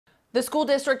The school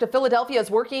district of Philadelphia is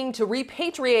working to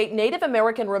repatriate Native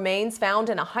American remains found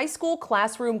in a high school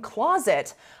classroom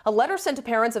closet. A letter sent to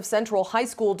parents of Central High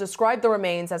School described the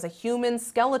remains as a human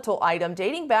skeletal item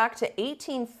dating back to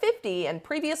 1850 and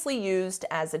previously used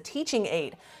as a teaching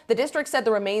aid. The district said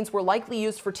the remains were likely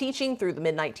used for teaching through the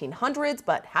mid-1900s,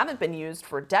 but haven't been used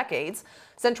for decades.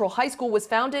 Central High School was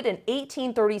founded in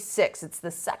 1836. It's the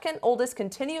second oldest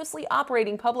continuously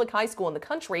operating public high school in the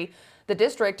country. The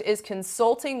district is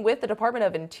consulting with the Department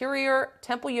of Interior,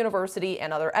 Temple University,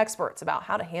 and other experts about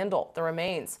how to handle the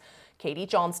remains. Katie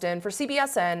Johnston for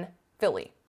CBSN, Philly.